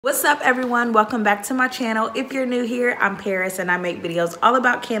What's up everyone, welcome back to my channel. If you're new here, I'm Paris and I make videos all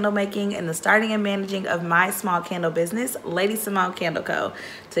about candle making and the starting and managing of my small candle business, LadyCIMONNE Candle Co.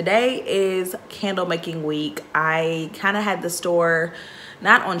 Today is candle making week. I kind of had the store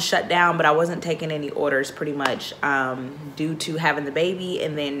not on shutdown, but I wasn't taking any orders pretty much due to having the baby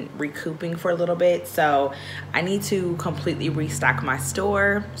and then recouping for a little bit. So I need to completely restock my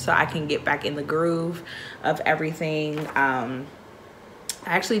store so I can get back in the groove of everything.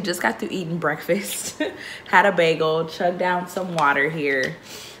 I actually just got through eating breakfast, had a bagel, chugged down some water here.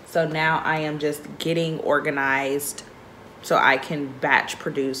 So now I am just getting organized so I can batch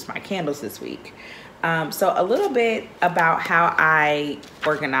produce my candles this week. So a little bit about how I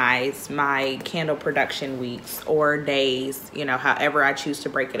organize my candle production weeks or days, you know, however I choose to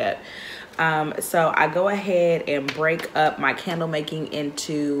break it up. So I go ahead and break up my candle making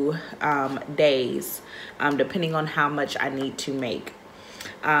into days, depending on how much I need to make.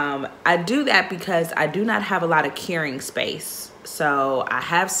 I do that because I do not have a lot of curing space. So I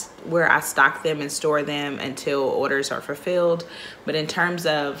have where I stock them and store them until orders are fulfilled. But in terms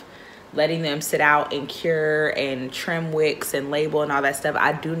of letting them sit out and cure and trim wicks and label and all that stuff,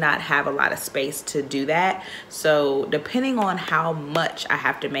 I do not have a lot of space to do that. So depending on how much I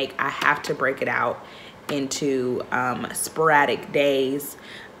have to make, I have to break it out into sporadic days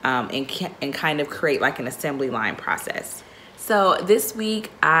and kind of create like an assembly line process. So this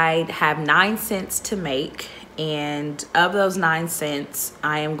week I have 9 cents to make, and of those 9 cents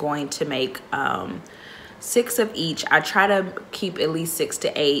I am going to make 6 of each. I try to keep at least 6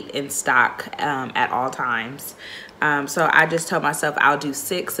 to 8 in stock at all times. So I just told myself I'll do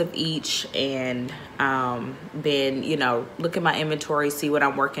 6 of each, and then, you know, look at my inventory, see what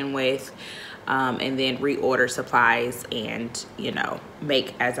I'm working with, and then reorder supplies and, you know,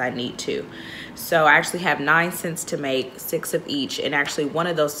 make as I need to. So I actually have 9 cents to make, 6 of each, and actually one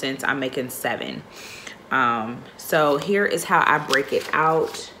of those cents I'm making 7. So here is how I break it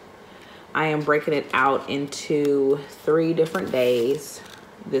out. I am breaking it out into 3 different days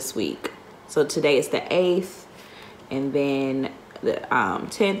this week. So today is the 8th, and then the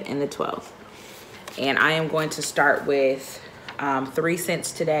 10th and the 12th. And I am going to start with 3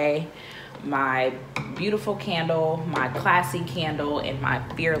 cents today. My beautiful candle, my classy candle, and my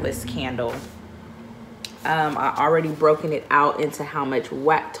fearless candle. I already broken it out into how much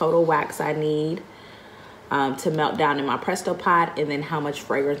total wax I need to melt down in my Presto pot, and then how much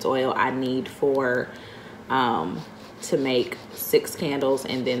fragrance oil I need for to make 6 candles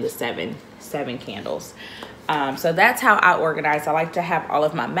and then the seven candles. So that's how I organize. I like to have all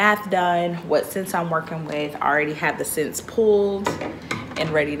of my math done, what scents I'm working with. I already have the scents pulled and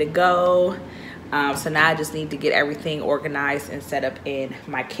ready to go. So now I just need to get everything organized and set up in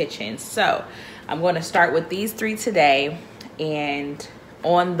my kitchen. So I'm going to start with these 3 today, and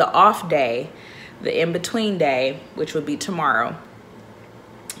on the off day, the in-between day, which would be tomorrow,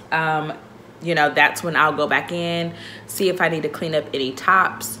 you know, that's when I'll go back in, see if I need to clean up any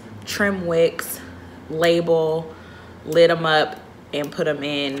tops, trim wicks, label, lid them up, and put them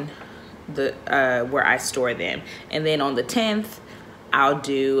in the where I store them. And then on the 10th, I'll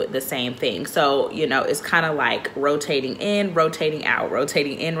do the same thing. So, you know, it's kind of like rotating in, rotating out,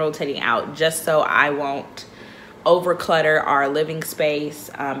 rotating in, rotating out, just so I won't overclutter our living space,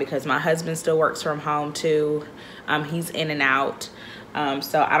 because my husband still works from home too. He's in and out.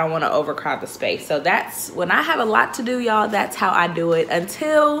 So I don't want to overcrowd the space. So that's when I have a lot to do, y'all. That's how I do it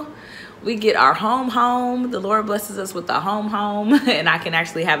until we get our home. The Lord blesses us with a home and I can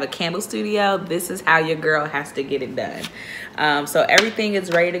actually have a candle studio. This is how your girl has to get it done. So everything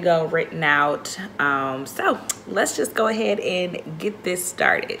is ready to go, written out. So let's just go ahead and get this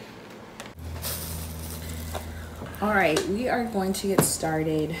started. All right, we are going to get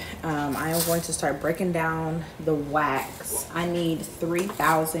started. I am going to start breaking down the wax. I need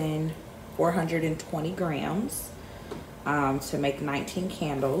 3,420 grams to make 19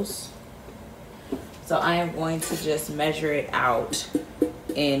 candles. So I am going to just measure it out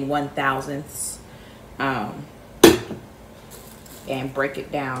in 1,000ths and break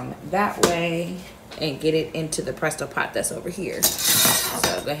it down that way and get it into the Presto pot that's over here.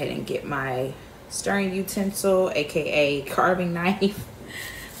 So I'll go ahead and get my stirring utensil, aka carving knife,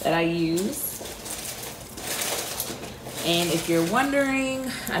 that I use. And if you're wondering,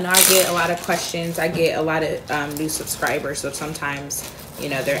 I know I get a lot of questions. I get a lot of new subscribers, so sometimes, you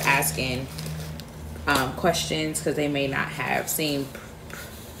know, they're asking questions because they may not have seen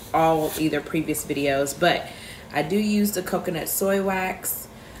all either previous videos, but I do use the coconut soy wax.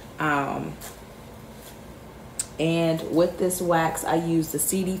 And with this wax, I use the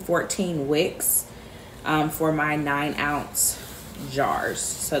CD14 wicks for my 9-ounce jars.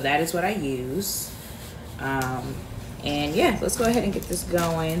 So that is what I use. And yeah, let's go ahead and get this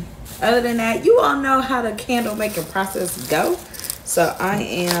going. Other than that, you all know how the candle making process go. So I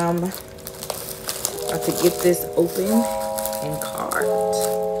am about to get this open and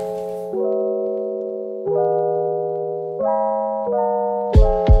carved.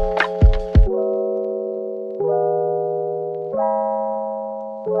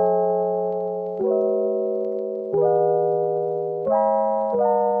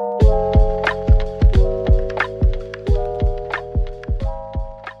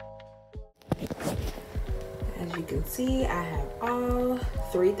 See, I have all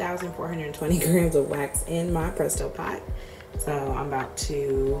 3,420 grams of wax in my Presto pot. So I'm about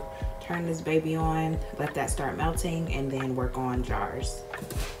to turn this baby on, let that start melting, and then work on jars.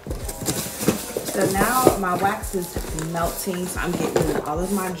 So now my wax is melting, so I'm getting all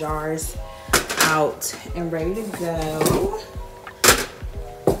of my jars out and ready to go.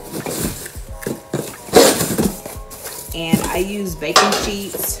 And I use baking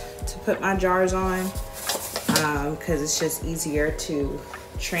sheets to put my jars on, because it's just easier to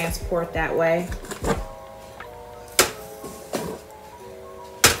transport that way.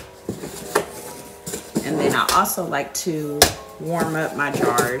 And then I also like to warm up my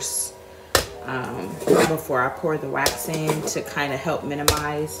jars before I pour the wax in to kind of help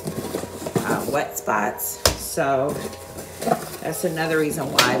minimize wet spots. So that's another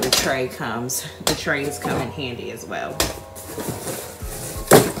reason why the trays come in handy as well.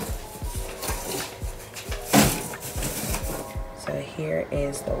 So here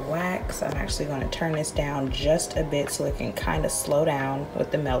is the wax. I'm actually going to turn this down just a bit so it can kind of slow down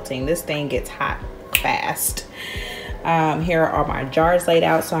with the melting. This thing gets hot fast. Here are my jars laid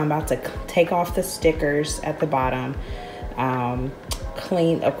out. So I'm about to take off the stickers at the bottom.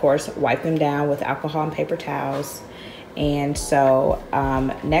 Clean, of course, wipe them down with alcohol and paper towels. And so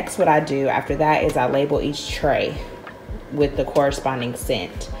next what I do after that is I label each tray with the corresponding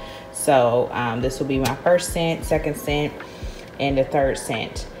scent. So this will be my first scent, second scent, and the third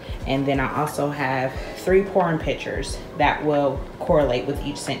scent. And then I also have 3 pouring pitchers that will correlate with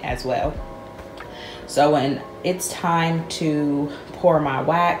each scent as well. So when it's time to pour my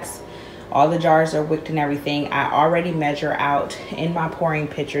wax, all the jars are wicked and everything, I already measure out in my pouring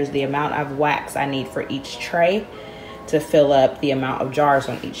pitchers the amount of wax I need for each tray to fill up the amount of jars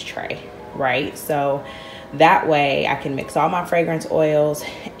on each tray, right? So that way I can mix all my fragrance oils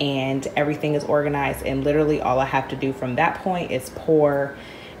and everything is organized, and literally all I have to do from that point is pour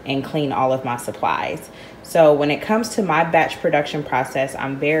and clean all of my supplies. So when it comes to my batch production process,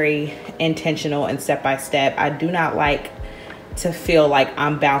 I'm very intentional and step-by-step. I do not like to feel like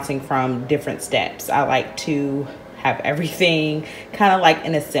I'm bouncing from different steps. I like to have everything kind of like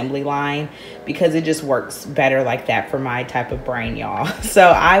an assembly line because it just works better like that for my type of brain, y'all. So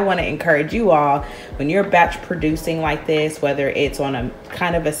I want to encourage you all, when you're batch producing like this, whether it's on a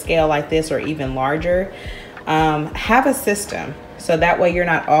kind of a scale like this or even larger, have a system. So that way you're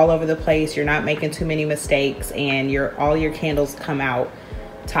not all over the place, you're not making too many mistakes, and all your candles come out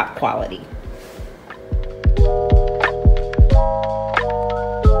top quality.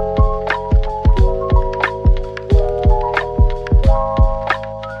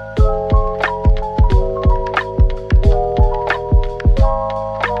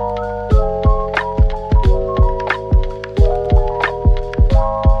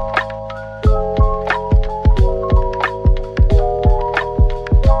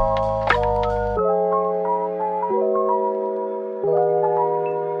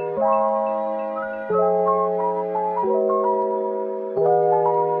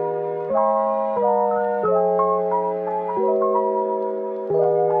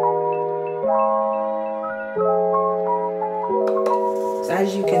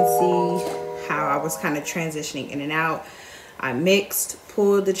 As you can see how I was kind of transitioning in and out, I mixed,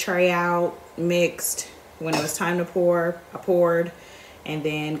 pulled the tray out, mixed. When it was time to pour, I poured, and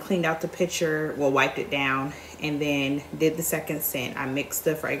then cleaned out the pitcher, well, wiped it down, and then did the second scent. I mixed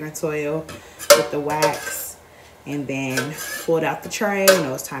the fragrance oil with the wax, and then pulled out the tray. When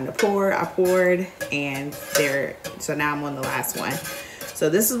it was time to pour, I poured, and there. So now I'm on the last one.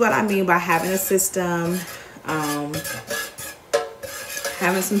 So this is what I mean by having a system.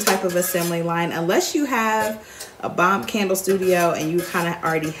 Having some type of assembly line, unless you have a bomb candle studio and you kind of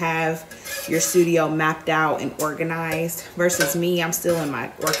already have your studio mapped out and organized, versus me, I'm still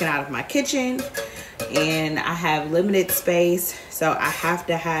working out of my kitchen and I have limited space, so I have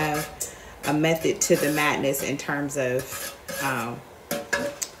to have a method to the madness in terms of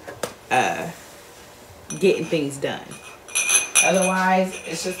getting things done. Otherwise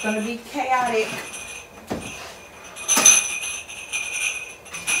it's just going to be chaotic.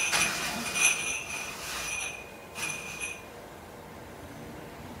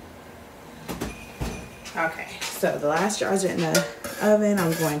 Okay, so the last jars are in the oven.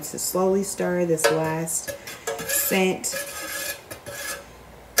 I'm going to slowly stir this last scent.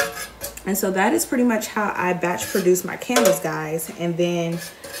 And so that is pretty much how I batch produce my candles, guys. And then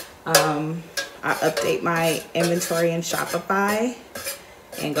I update my inventory in Shopify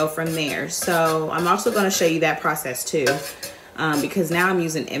and go from there. So I'm also going to show you that process too, because now I'm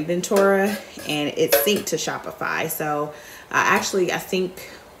using Inventora and it's synced to Shopify. So I think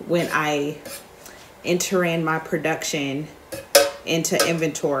when I enter in my production into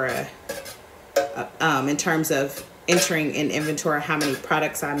Inventora, in terms of entering in Inventora how many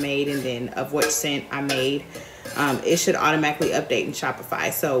products I made and then of which scent I made, it should automatically update in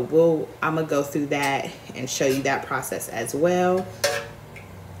Shopify. So I'm gonna go through that and show you that process as well,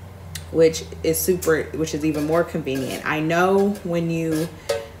 which is even more convenient. I know when you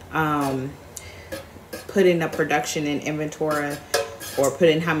put in a production in Inventora or put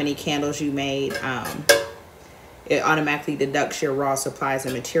in how many candles you made, it automatically deducts your raw supplies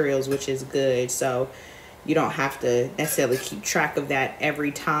and materials, which is good. So you don't have to necessarily keep track of that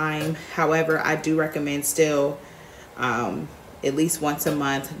every time. However, I do recommend still at least once a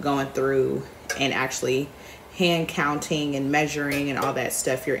month going through and actually hand counting and measuring and all that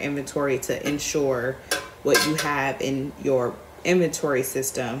stuff, your inventory, to ensure what you have in your inventory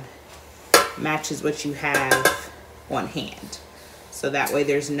system matches what you have on hand. So that way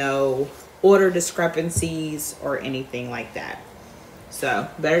there's no order discrepancies or anything like that. So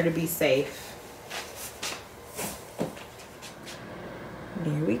better to be safe.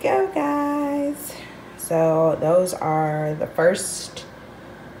 There we go, guys. So those are the first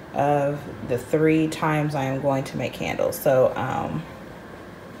of the 3 times I am going to make candles. So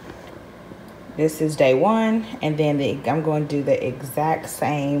this is day 1, and then I'm going to do the exact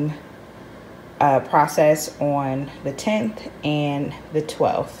same process on the 10th and the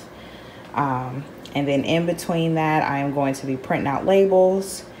 12th. And then in between that, I am going to be printing out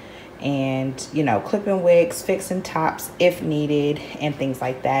labels and, you know, clipping wicks, fixing tops if needed, and things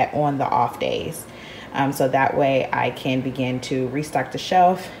like that on the off days. So that way I can begin to restock the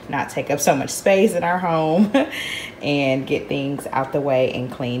shelf, not take up so much space in our home, and get things out the way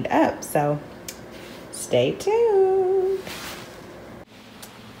and cleaned up. So stay tuned.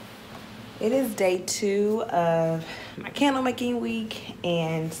 It is day 2 of my candle making week,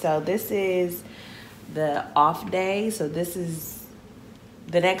 and so this is the off day. So this is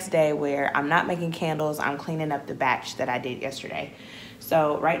the next day where I'm not making candles, I'm cleaning up the batch that I did yesterday.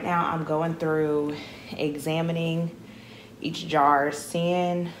 So right now I'm going through examining each jar,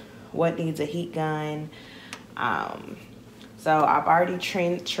 seeing what needs a heat gun. So I've already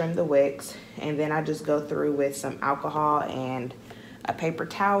trimmed the wicks, and then I just go through with some alcohol and a paper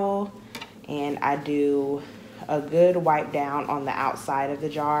towel, and I do a good wipe down on the outside of the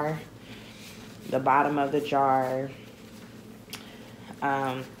jar, the bottom of the jar,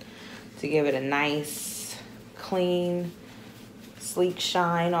 to give it a nice, clean, sleek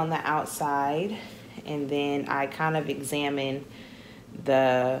shine on the outside. And then I kind of examine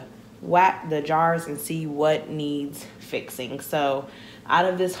the jars and see what needs fixing. So out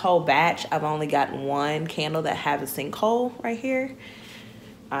of this whole batch, I've only gotten 1 candle that has a sinkhole right here.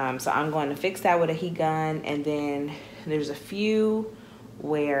 So I'm going to fix that with a heat gun. And then there's a few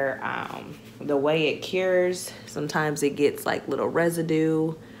where the way it cures, sometimes it gets like little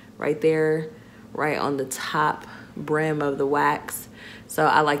residue right there, right on the top brim of the wax. So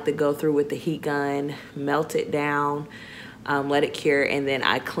I like to go through with the heat gun, melt it down, let it cure, and then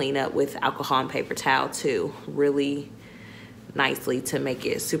I clean up with alcohol and paper towel too, really nicely, to make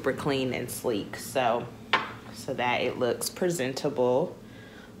it super clean and sleek, so that it looks presentable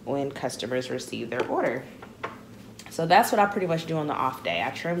when customers receive their order. So that's what I pretty much do on the off day.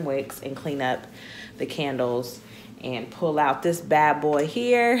 I trim wicks and clean up the candles and pull out this bad boy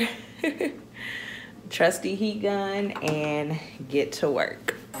here, trusty heat gun, and get to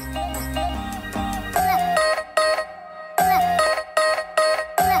work.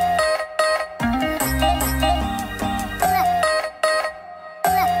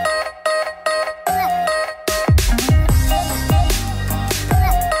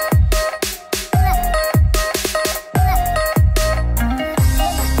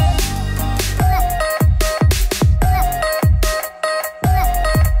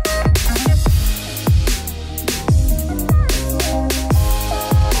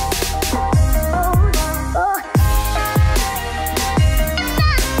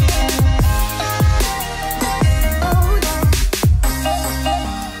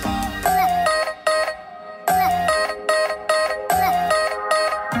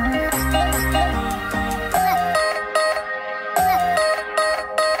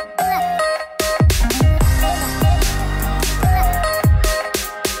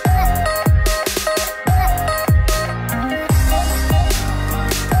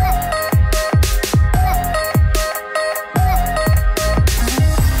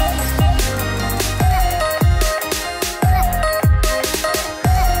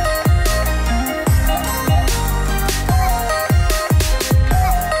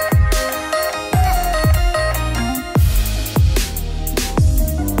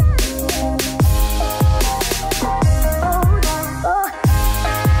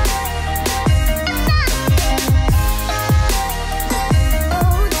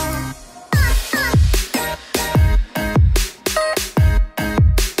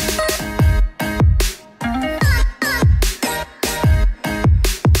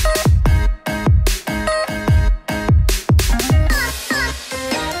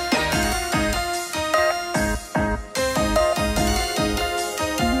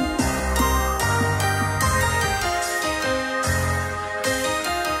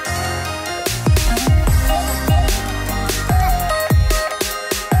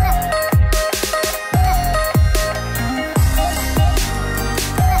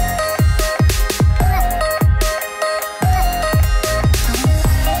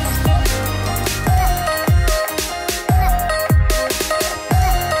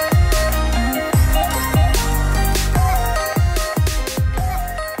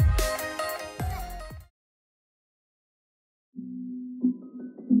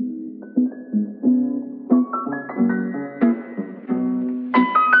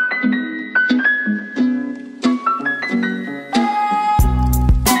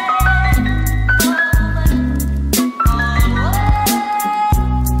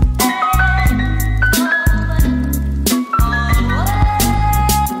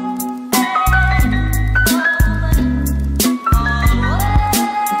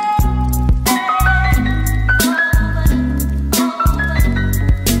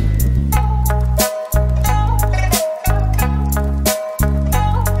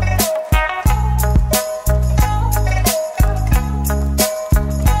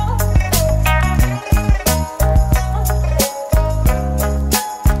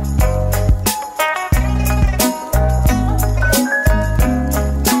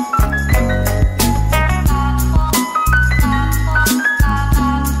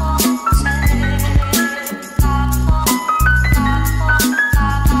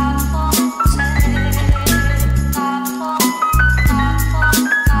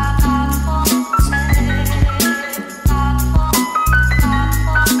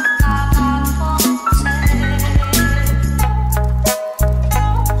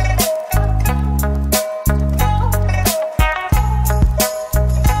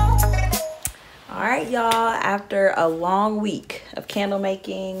 All right, y'all, after a long week of candle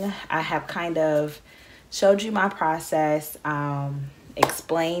making, I have kind of showed you my process,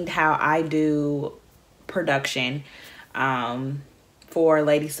 explained how I do production for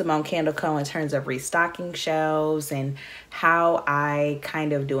LadyCIMONNE Candle Co. in terms of restocking shelves, and how I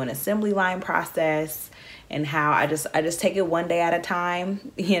kind of do an assembly line process, and how I just take it one day at a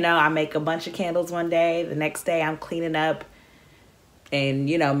time. You know, I make a bunch of candles one day, the next day I'm cleaning up and,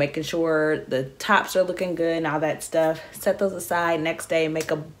 you know, making sure the tops are looking good and all that stuff. Set those aside. Next day,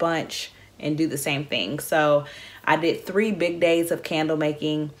 make a bunch and do the same thing. So I did 3 big days of candle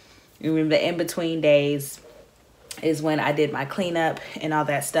making. The in-between days is when I did my cleanup and all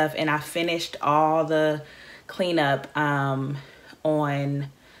that stuff. And I finished all the cleanup on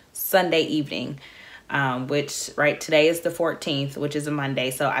Sunday evening, which, right, today is the 14th, which is a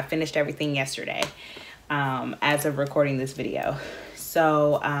Monday. So I finished everything yesterday as of recording this video.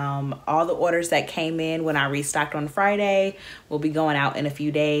 So all the orders that came in when I restocked on Friday will be going out in a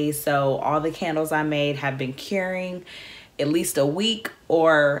few days. So all the candles I made have been curing at least a week,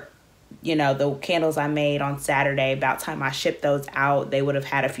 or, you know, the candles I made on Saturday, about time I shipped those out, they would have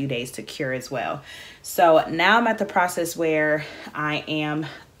had a few days to cure as well. So now I'm at the process where I am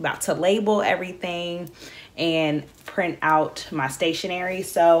about to label everything and print out my stationery.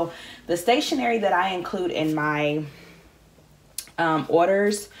 So the stationery that I include in my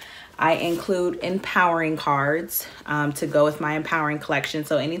orders, I include empowering cards to go with my empowering collection.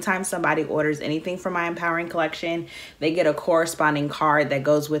 So anytime somebody orders anything from my empowering collection, they get a corresponding card that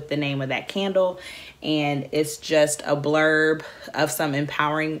goes with the name of that candle. And it's just a blurb of some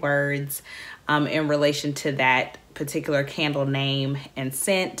empowering words in relation to that particular candle name and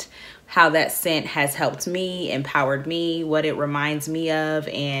scent, how that scent has helped me, empowered me, what it reminds me of,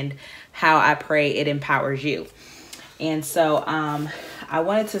 and how I pray it empowers you. And so I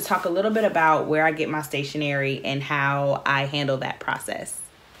wanted to talk a little bit about where I get my stationery and how I handle that process.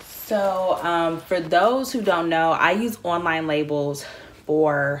 So for those who don't know, I use online labels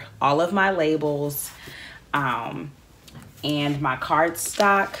for all of my labels and my card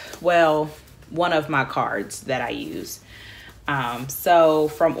stock. Well, one of my cards that I use. So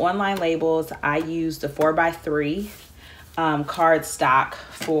from online labels, I use the 4x3 card stock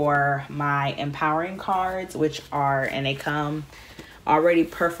for my empowering cards, which are, and they come already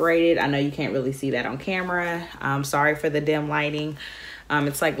perforated. I know you can't really see that on camera. Sorry for the dim lighting.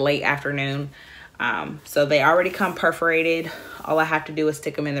 It's like late afternoon. So they already come perforated. All I have to do is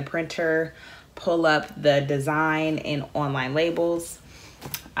stick them in the printer, pull up the design in online labels,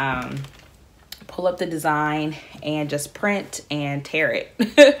 pull up the design and just print and tear it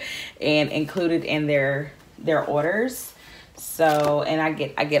and include it in their orders. So, and I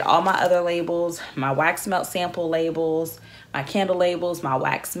get all my other labels, my wax melt sample labels, my candle labels, my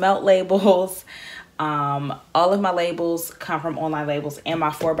wax melt labels. All of my labels come from online labels, and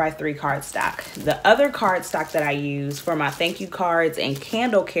my 4x3 card stock. The other card stock that I use for my thank you cards and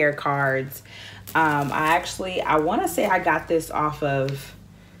candle care cards, I want to say I got this off of,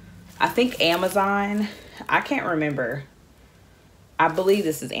 I think, Amazon. I can't remember. I believe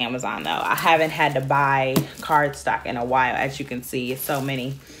this is Amazon though. I haven't had to buy card stock in a while. As you can see, it's so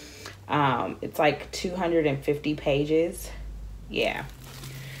many. It's like 250 pages. Yeah.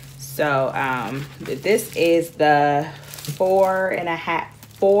 So this is the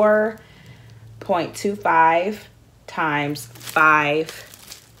 4.25 times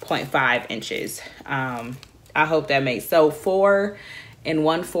 5.5 inches. I hope that makes, so 4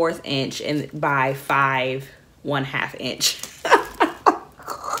 1/4 inch and by 5 1/2 inch.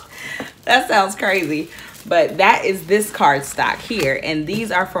 That sounds crazy, but that is this card stock here. And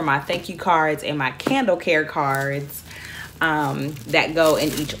these are for my thank you cards and my candle care cards that go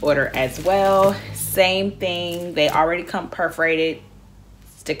in each order as well. Same thing. They already come perforated.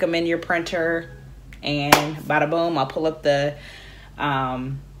 Stick them in your printer and bada boom. I'll pull up the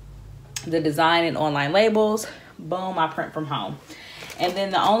design and online labels. Boom, I print from home. And then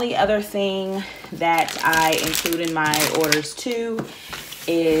the only other thing that I include in my orders too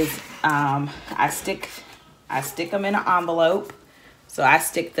is I stick them in an envelope. So I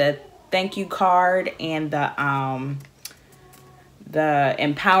stick the thank you card and the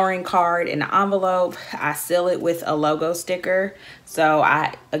empowering card in the envelope. I seal it with a logo sticker. So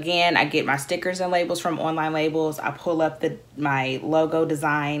I get my stickers and labels from online labels. I pull up my logo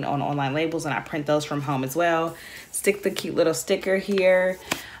design on online labels and I print those from home as well. Stick the cute little sticker here.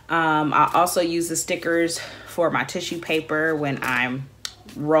 I also use the stickers for my tissue paper when I'm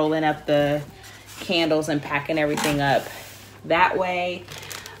rolling up the candles and packing everything up that way.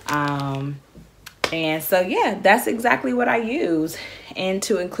 And so yeah, that's exactly what I use. and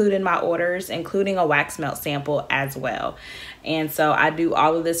to include in my orders, including a wax melt sample as well. And so I do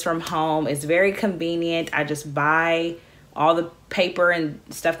all of this from home. It's very convenient. I just buy all the paper and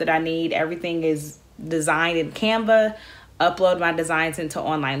stuff that I need. Everything is designed in Canva, upload my designs into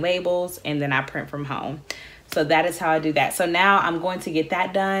online labels, and then I print from home. So that is how I do that. So now I'm going to get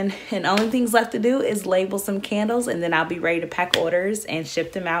that done, and only things left to do is label some candles, and then I'll be ready to pack orders and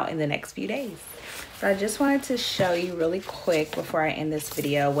ship them out in the next few days. So I just wanted to show you really quick before I end this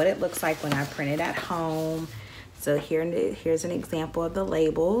video what it looks like when I print it at home. So here's an example of the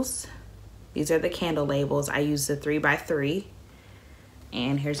labels. These are the candle labels. I use the 3x3.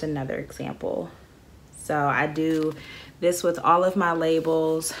 And here's another example. So I do this with all of my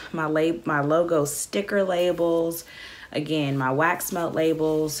labels, my logo sticker labels, again, my wax melt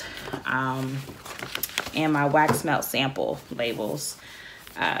labels, and my wax melt sample labels.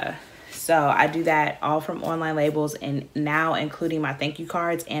 So I do that all from online labels, and now including my thank you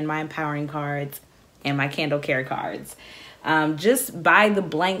cards and my empowering cards and my candle care cards. Just buy the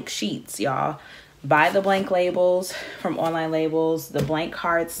blank sheets, y'all. Buy the blank labels from online labels, the blank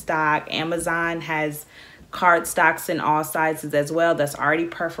card stock. Amazon has card stocks in all sizes as well that's already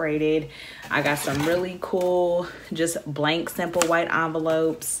perforated. I got some really cool just blank simple white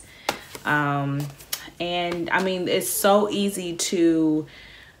envelopes. And I mean, it's so easy to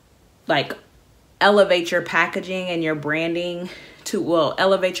like elevate your packaging and your branding to, well,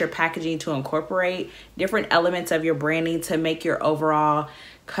 elevate your packaging to incorporate different elements of your branding to make your overall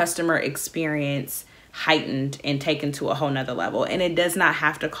customer experience heightened and taken to a whole nother level. And it does not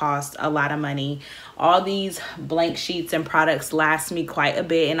have to cost a lot of money. All these blank sheets and products last me quite a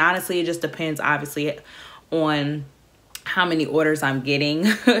bit, and honestly it just depends obviously on how many orders I'm getting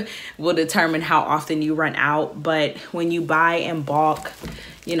will determine how often you run out. But when you buy in bulk,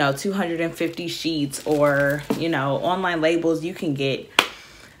 you know, 250 sheets, or you know, online labels, you can get,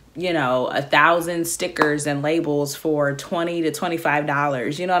 you know, 1,000 stickers and labels for $20 to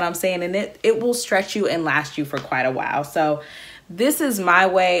 $25. You know what I'm saying? And it will stretch you and last you for quite a while. So this is my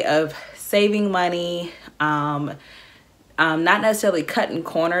way of saving money. Not necessarily cutting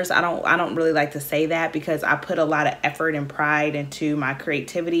corners. I don't really like to say that, because I put a lot of effort and pride into my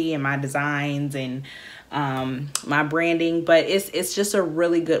creativity and my designs and my branding. But it's just a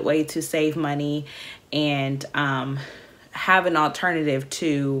really good way to save money and have an alternative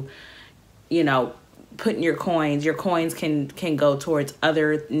to, you know, putting your coins. Your coins can go towards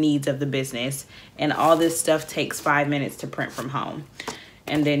other needs of the business, and all this stuff takes 5 minutes to print from home,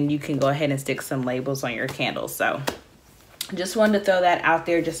 and then you can go ahead and stick some labels on your candles. So just wanted to throw that out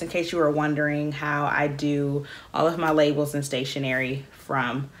there just in case you were wondering how I do all of my labels and stationery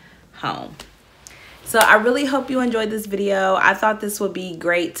from home. So I really hope you enjoyed this video. I thought this would be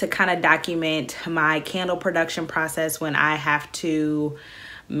great to kind of document my candle production process when I have to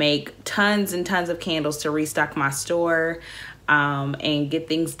make tons and tons of candles to restock my store and get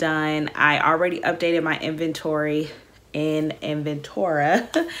things done. I already updated my inventory in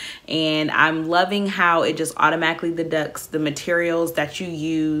Inventora, and I'm loving how it just automatically deducts the materials that you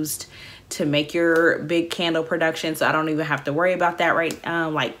used to make your big candle production. So I don't even have to worry about that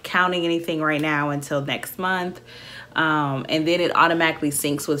like counting anything right now until next month. And then it automatically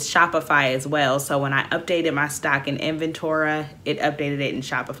syncs with Shopify as well. So when I updated my stock in Inventora, it updated it in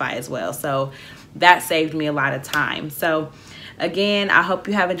Shopify as well. So that saved me a lot of time. So again, I hope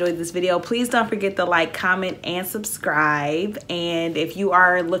you have enjoyed this video. Please don't forget to like, comment, and subscribe. And if you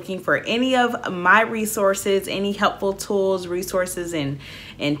are looking for any of my resources, any helpful tools, resources, and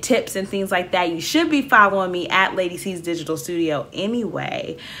tips and things like that, you should be following me at LadyC's Digital Studio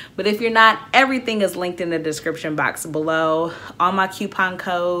anyway. But if you're not, everything is linked in the description box below. All my coupon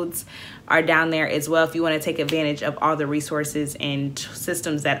codes are down there as well if you want to take advantage of all the resources and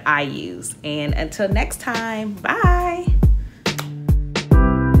systems that I use. And until next time, bye.